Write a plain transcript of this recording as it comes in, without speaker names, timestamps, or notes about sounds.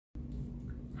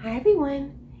Hi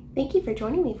everyone! Thank you for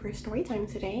joining me for story time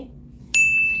today.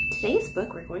 Today's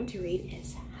book we're going to read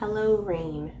is Hello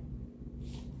Rain.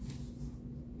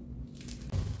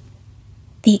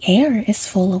 The air is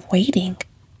full of waiting.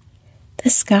 The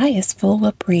sky is full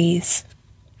of breeze.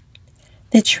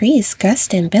 The trees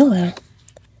gust and billow,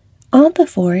 all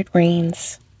before it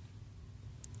rains.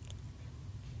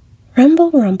 Rumble,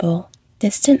 rumble,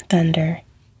 distant thunder.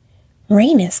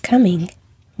 Rain is coming,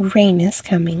 rain is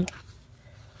coming.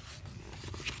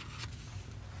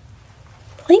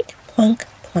 Plink, plunk,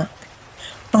 plunk,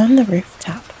 on the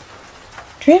rooftop.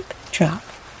 Drip, drop,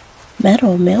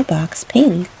 metal mailbox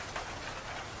ping.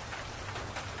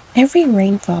 Every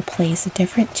rainfall plays a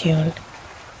different tune.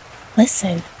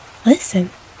 Listen, listen.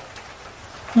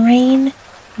 Rain,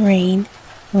 rain,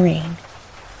 rain.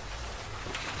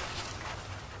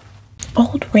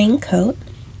 Old raincoat,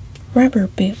 rubber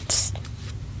boots.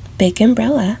 Big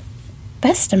umbrella,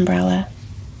 best umbrella.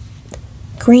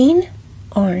 Green,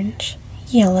 orange,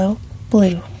 yellow,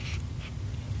 blue.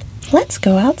 Let's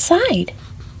go outside.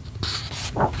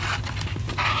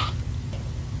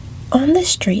 On the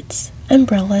streets,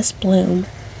 umbrellas bloom.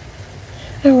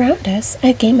 Around us,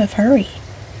 a game of hurry.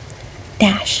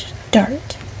 Dash,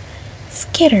 dart,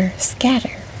 skitter,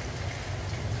 scatter.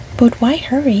 But why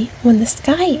hurry when the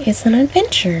sky is an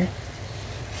adventure?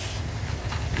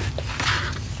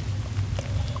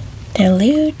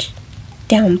 Deluge,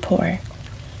 downpour,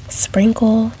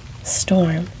 sprinkle,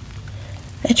 storm.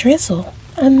 A drizzle,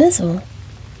 a mizzle.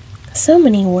 So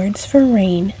many words for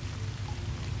rain.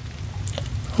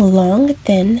 Long,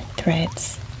 thin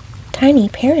threads, tiny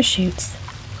parachutes,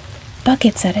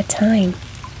 buckets at a time.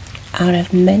 Out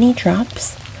of many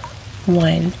drops,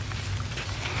 one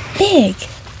big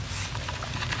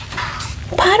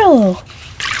puddle.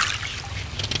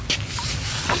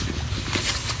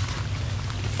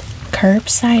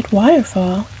 Curbside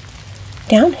waterfall,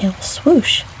 downhill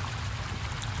swoosh.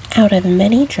 Out of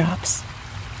many drops,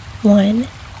 one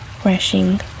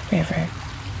rushing river.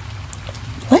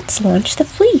 Let's launch the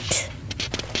fleet.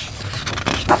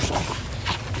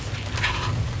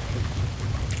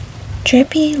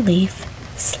 Drippy leaf,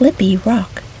 slippy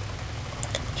rock.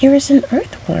 Here is an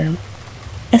earthworm,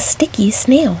 a sticky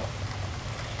snail.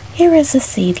 Here is a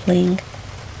seedling.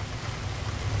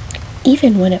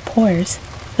 Even when it pours,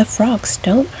 the frogs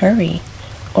don't hurry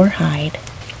or hide.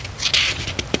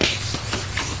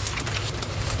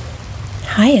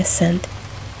 Hyacinth,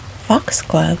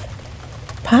 foxglove,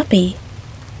 poppy,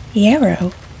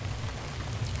 yarrow.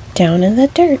 Down in the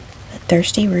dirt, the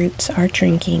thirsty roots are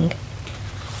drinking.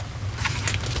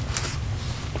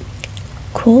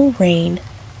 Cool rain,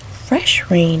 fresh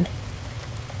rain.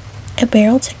 A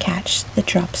barrel to catch the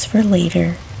drops for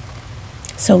later.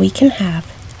 So we can have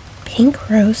pink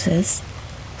roses,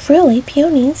 frilly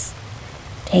peonies,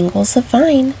 tangles of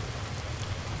vine,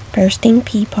 bursting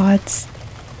pea pods,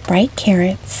 bright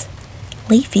carrots,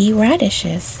 leafy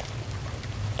radishes.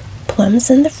 Plums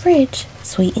in the fridge,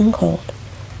 sweet and cold.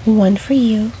 One for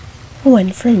you,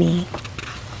 one for me.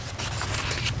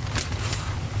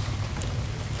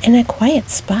 In a quiet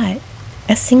spot,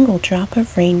 a single drop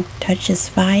of rain touches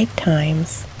 5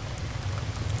 times.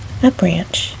 A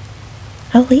branch,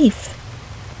 a leaf,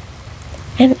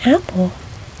 an apple,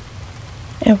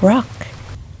 a rock,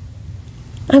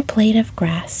 a blade of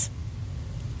grass.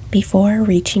 Before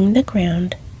reaching the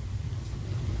ground,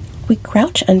 we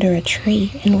crouch under a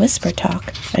tree and whisper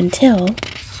talk until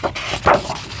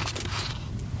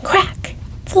crack,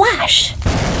 flash.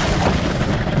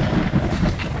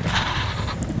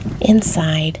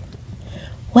 Inside,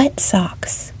 wet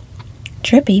socks,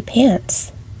 drippy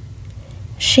pants,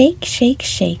 shake, shake,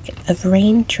 shake of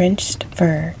rain-drenched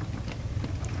fur.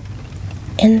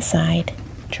 Inside,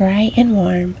 dry and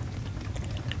warm,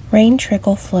 rain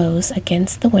trickle flows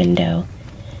against the window,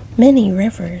 many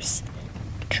rivers,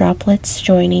 droplets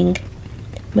joining,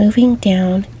 moving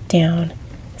down, down,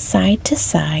 side to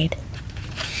side.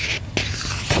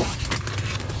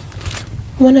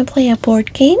 Wanna play a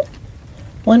board game?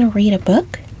 Wanna read a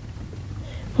book?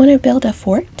 Wanna build a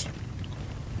fort?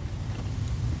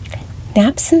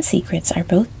 Naps and secrets are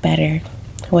both better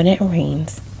when it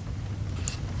rains.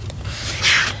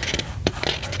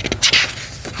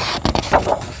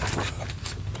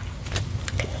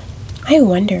 I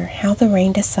wonder how the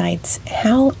rain decides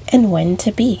how and when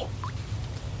to be.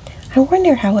 I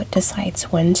wonder how it decides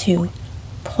when to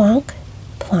plonk,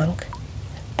 plunk,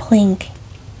 plink,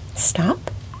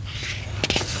 stop.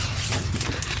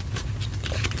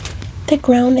 The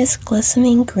ground is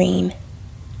glistening green.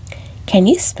 Can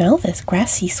you smell this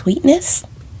grassy sweetness?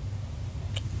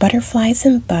 Butterflies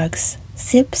and bugs,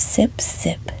 zip, zip,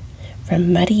 zip,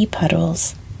 from muddy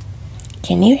puddles.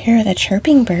 Can you hear the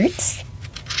chirping birds?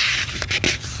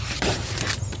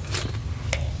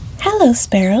 Hello,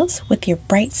 sparrows, with your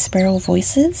bright sparrow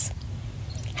voices.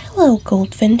 Hello,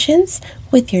 goldfinches,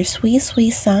 with your sweet,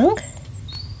 sweet song.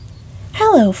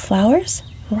 Hello, flowers,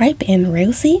 ripe and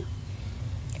rosy.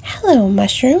 Hello,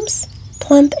 mushrooms,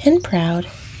 plump and proud.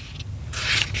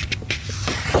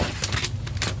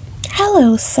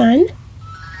 Hello, sun.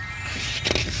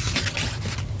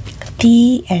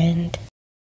 The end.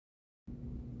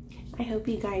 I hope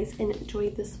you guys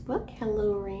enjoyed this book,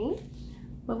 Hello Rain.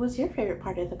 What was your favorite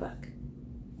part of the book?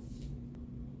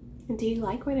 And do you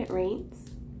like when it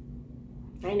rains?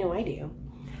 I know I do.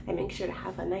 I make sure to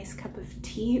have a nice cup of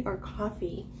tea or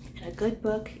coffee and a good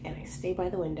book, and I stay by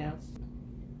the window.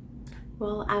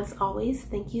 Well, as always,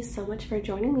 thank you so much for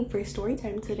joining me for story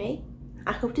time today.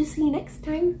 I hope to see you next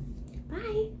time.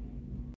 Bye!